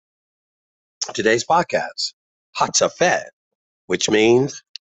Today's podcast, Hatzafed, which means,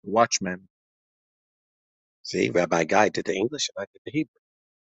 Watchmen. see, Rabbi Guy did the English and I did the Hebrew.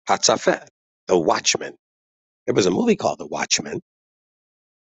 Hatzafed, the Watchman. There was a movie called The Watchman.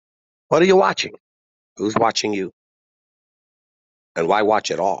 What are you watching? Who's watching you? And why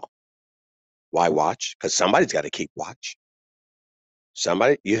watch at all? Why watch? Because somebody's got to keep watch.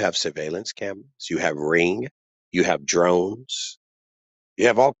 You have surveillance cameras, you have Ring, you have drones, you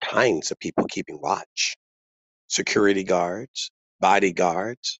have all kinds of people keeping watch. Security guards,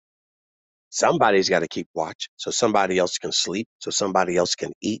 bodyguards. Somebody's got to keep watch so somebody else can sleep, so somebody else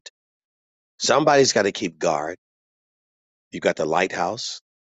can eat. Somebody's got to keep guard. You've got the lighthouse.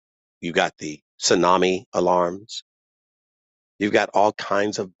 You've got the tsunami alarms. You've got all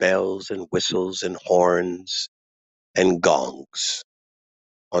kinds of bells and whistles and horns and gongs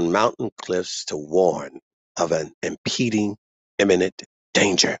on mountain cliffs to warn of an impeding imminent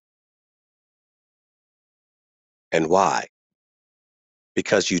danger. And why?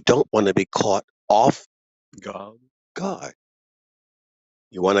 Because you don't want to be caught off guard.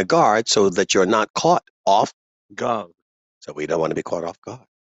 You want to guard so that you're not caught off guard. So we don't want to be caught off guard.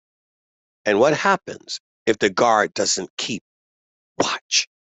 And what happens if the guard doesn't keep watch?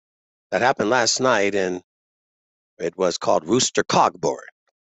 That happened last night, and it was called Rooster Cogburn.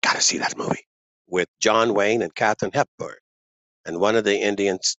 Gotta see that movie with John Wayne and Katharine Hepburn. And one of the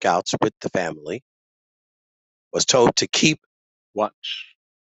Indian scouts with the family was told to keep watch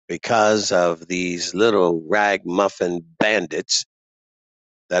because of these little ragmuffin bandits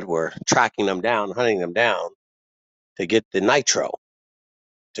that were tracking them down, hunting them down to get the nitro,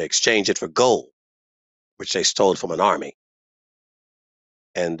 to exchange it for gold, which they stole from an army.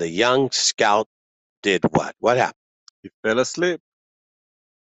 And the young scout did what? What happened? He fell asleep.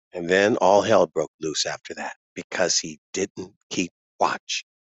 And then all hell broke loose after that because he didn't keep watch.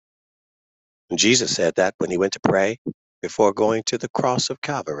 And Jesus said that when he went to pray before going to the cross of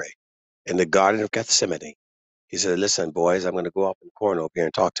Calvary in the Garden of Gethsemane. He said, listen, boys, I'm going to go off in the corner over here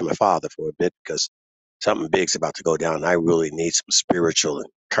and talk to my Father for a bit because something big's about to go down. And I really need some spiritual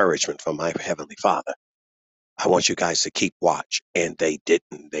encouragement from my Heavenly Father. I want you guys to keep watch. And they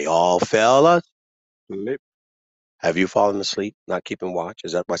didn't. They all fell asleep. Have you fallen asleep not keeping watch?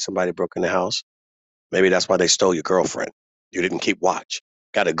 Is that why somebody broke in the house? Maybe that's why they stole your girlfriend. You didn't keep watch.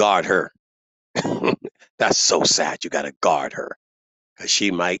 Got to guard her. That's so sad. You got to guard her because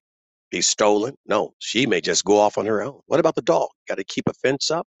she might be stolen. No, she may just go off on her own. What about the dog? Got to keep a fence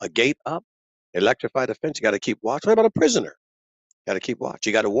up, a gate up, electrify the fence. You got to keep watch. What about a prisoner? Got to keep watch.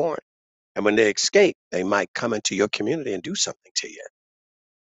 You got to warn. And when they escape, they might come into your community and do something to you.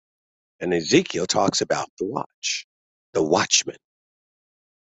 And Ezekiel talks about the watch, the watchman.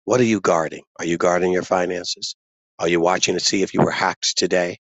 What are you guarding? Are you guarding your finances? Are you watching to see if you were hacked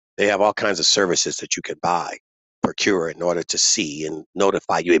today? They have all kinds of services that you can buy, procure in order to see and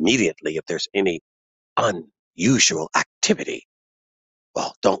notify you immediately if there's any unusual activity.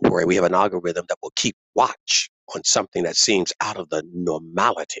 Well, don't worry. We have an algorithm that will keep watch on something that seems out of the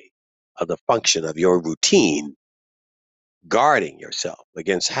normality of the function of your routine, guarding yourself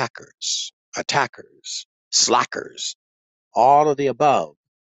against hackers, attackers, slackers, all of the above,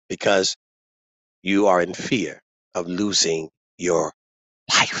 because you are in fear of losing your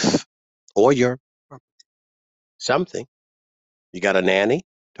life or your something. You got a nanny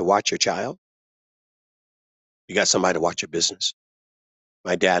to watch your child. You got somebody to watch your business.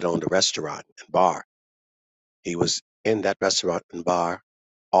 My dad owned a restaurant and bar. He was in that restaurant and bar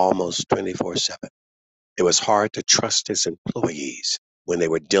almost 24/7. It was hard to trust his employees when they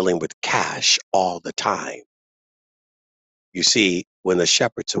were dealing with cash all the time. You see, when the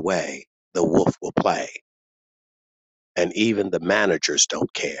shepherd's away, the wolf will play. And even the managers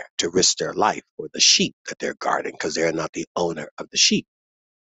don't care to risk their life for the sheep that they're guarding because they're not the owner of the sheep.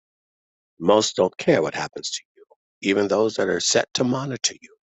 Most don't care what happens to you, even those that are set to monitor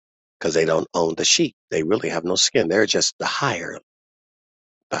you because they don't own the sheep. They really have no skin. They're just the hireling,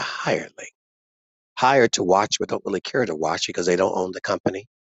 hired to watch but don't really care to watch because they don't own the company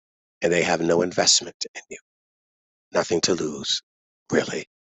and they have no investment in you. Nothing to lose, really,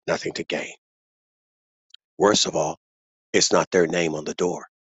 nothing to gain. Worst of all, it's not their name on the door.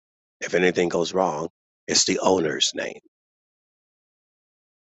 If anything goes wrong, it's the owner's name.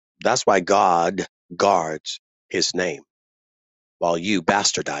 That's why God guards his name. While you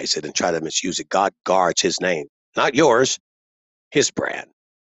bastardize it and try to misuse it, God guards his name, not yours, his brand.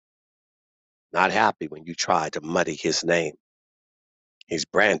 Not happy when you try to muddy his name. He's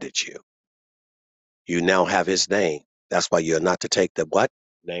branded you. You now have his name. That's why you're not to take the what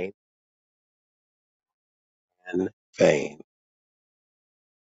name? In vain.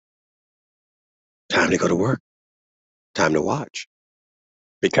 Time to go to work. Time to watch.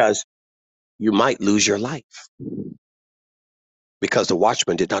 Because you might lose your life because the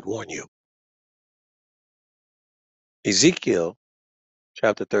watchman did not warn you. Ezekiel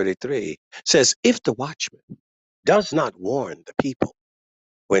chapter 33 says, if the watchman does not warn the people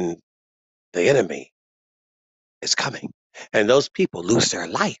when the enemy is coming and those people lose their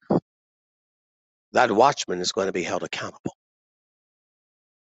life, that watchman is going to be held accountable.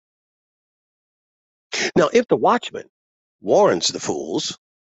 Now, if the watchman warns the fools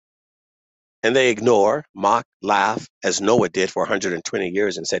and they ignore, mock, laugh, as Noah did for 120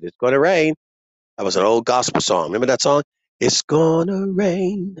 years and said, it's going to rain. That was an old gospel song. Remember that song? It's going to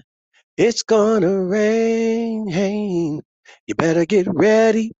rain. It's gonna rain. You better get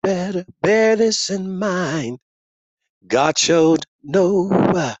ready, better bear this in mind. God showed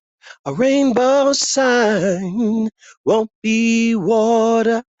Noah a rainbow sign. Won't be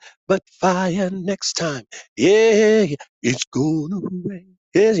water, but fire next time. Yeah, yeah, it's gonna rain.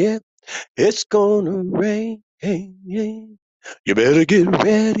 Yeah, yeah, it's gonna rain. Yeah. You better get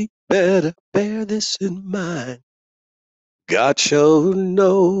ready, better bear this in mind. God showed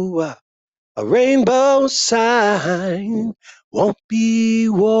Noah a rainbow sign. Won't be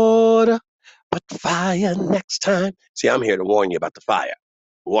water, but fire next time. See, I'm here to warn you about the fire.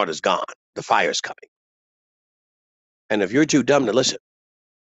 Water's gone. The fire's coming. And if you're too dumb to listen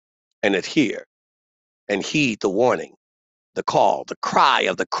and adhere and heed the warning, the call, the cry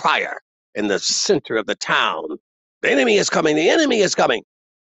of the crier in the center of the town, the enemy is coming, the enemy is coming.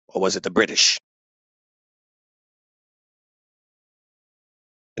 Or was it the British?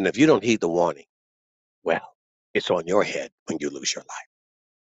 And if you don't heed the warning, well, it's on your head when you lose your life.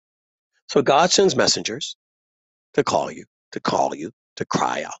 So God sends messengers to call you, to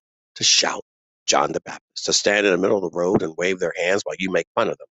cry out, to shout, John the Baptist, to stand in the middle of the road and wave their hands while you make fun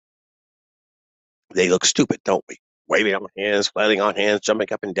of them. They look stupid, don't we? Waving our hands, flailing our hands,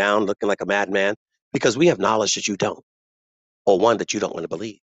 jumping up and down, looking like a madman, because we have knowledge that you don't, or one that you don't want to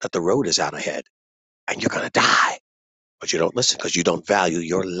believe, that the road is out ahead and you're going to die. But you don't listen because you don't value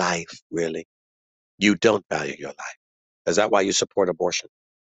your life, really. You don't value your life. Is that why you support abortion?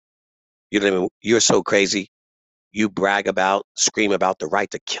 You're so crazy. You brag about, scream about the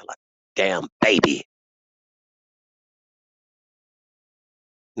right to kill a damn baby.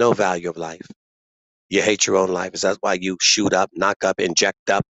 No value of life. You hate your own life. Is that why you shoot up, knock up,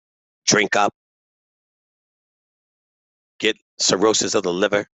 inject up, drink up, get cirrhosis of the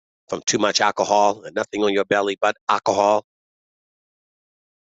liver from too much alcohol and nothing on your belly but alcohol?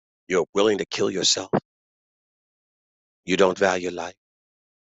 You're willing to kill yourself. You don't value life.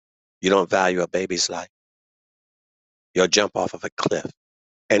 You don't value a baby's life. You'll jump off of a cliff.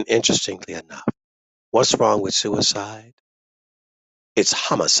 And interestingly enough, what's wrong with suicide? It's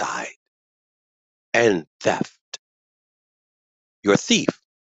homicide and theft. You're a thief.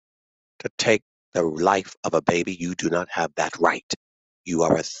 To take the life of a baby, you do not have that right. You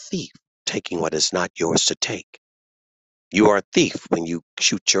are a thief taking what is not yours to take. You are a thief when you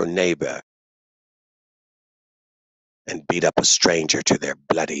shoot your neighbor and beat up a stranger to their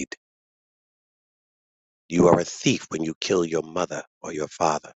bloodied. You are a thief when you kill your mother or your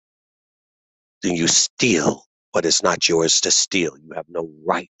father. Then you steal what is not yours to steal. You have no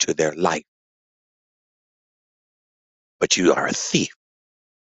right to their life. But you are a thief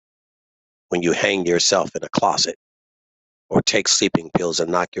when you hang yourself in a closet or take sleeping pills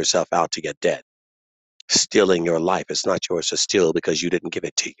and knock yourself out to get dead. Stealing your life is not yours to steal because you didn't give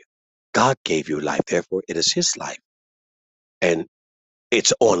it to you. God gave you life, therefore it is his life. And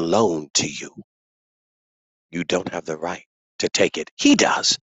it's on loan to you. You don't have the right to take it. He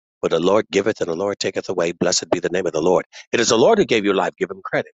does. But the Lord giveth and the Lord taketh away. Blessed be the name of the Lord. It is the Lord who gave you life. Give him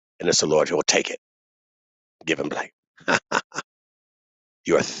credit. And it's the Lord who will take it. Give him blame.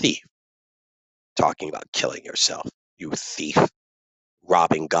 You're a thief talking about killing yourself. You thief.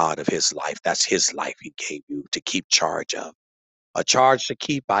 Robbing God of his life. That's his life he gave you to keep charge of. A charge to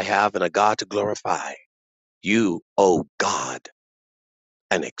keep I have and a God to glorify. You owe God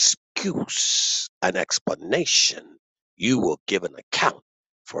an excuse, an explanation. You will give an account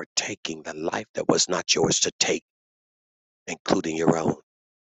for taking the life that was not yours to take, including your own,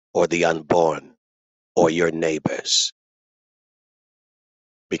 or the unborn, or your neighbors,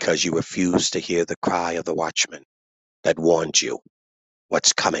 because you refused to hear the cry of the watchman that warned you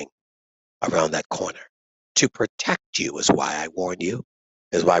what's coming around that corner. To protect you is why I warn you,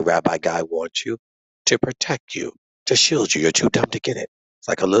 is why Rabbi Guy warns you, to protect you, to shield you. You're too dumb to get it. It's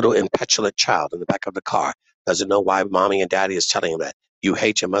like a little impetulant child in the back of the car. Doesn't know why mommy and daddy is telling him that you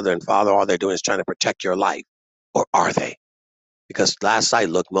hate your mother and father. All they're doing is trying to protect your life. Or are they? Because last I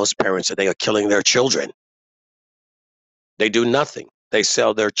looked, most parents today are killing their children. They do nothing. They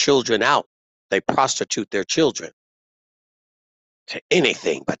sell their children out. They prostitute their children to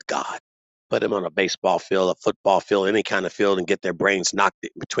anything but God. Put them on a baseball field, a football field, any kind of field, and get their brains knocked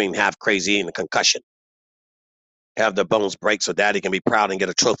between half crazy and a concussion. Have their bones break so daddy can be proud and get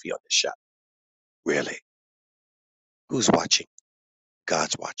a trophy on this shot. Really? Who's watching?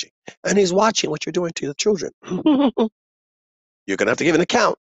 God's watching. And he's watching what you're doing to the children. You're going to have to give an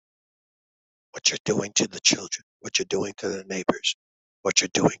account. What you're doing to the children, what you're doing to the neighbors, what you're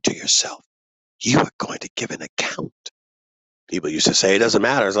doing to yourself. You are going to give an account. People used to say, it doesn't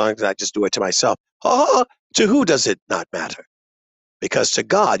matter as long as I just do it to myself. Oh, to who does it not matter? Because to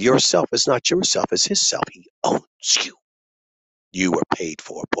God, yourself is not yourself, it's his self. He owns you. You were paid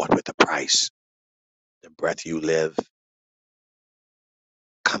for, bought with a price. The breath you live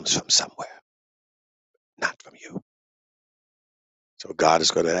comes from somewhere, not from you. So God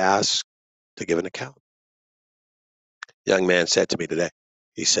is going to ask to give an account. Young man said to me today,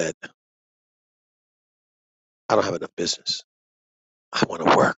 he said, I don't have enough business. I want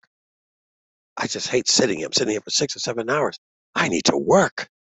to work. I just hate sitting here. I'm sitting here for 6 or 7 hours. I need to work.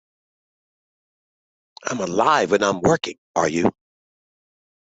 I'm alive when I'm working. Are you?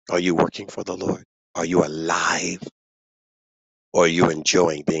 Are you working for the Lord? Are you alive? Or are you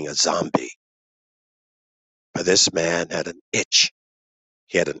enjoying being a zombie? But this man had an itch.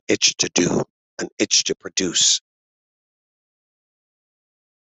 He had an itch to do, an itch to produce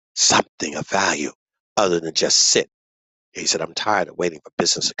something of value other than just sit. He said, I'm tired of waiting for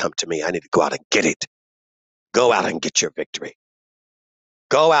business to come to me. I need to go out and get it. Go out and get your victory.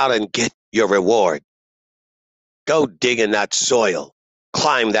 Go out and get your reward. Go dig in that soil.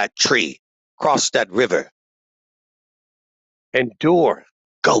 Climb that tree. Cross that river. Endure.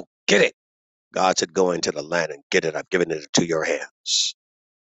 Go get it. God said, go into the land and get it. I've given it into your hands.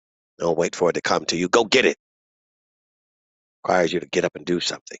 Don't wait for it to come to you. Go get it. Requires you to get up and do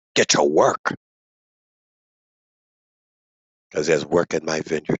something. Get to work. Because there's work in my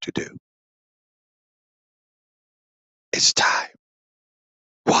vineyard to do. It's time.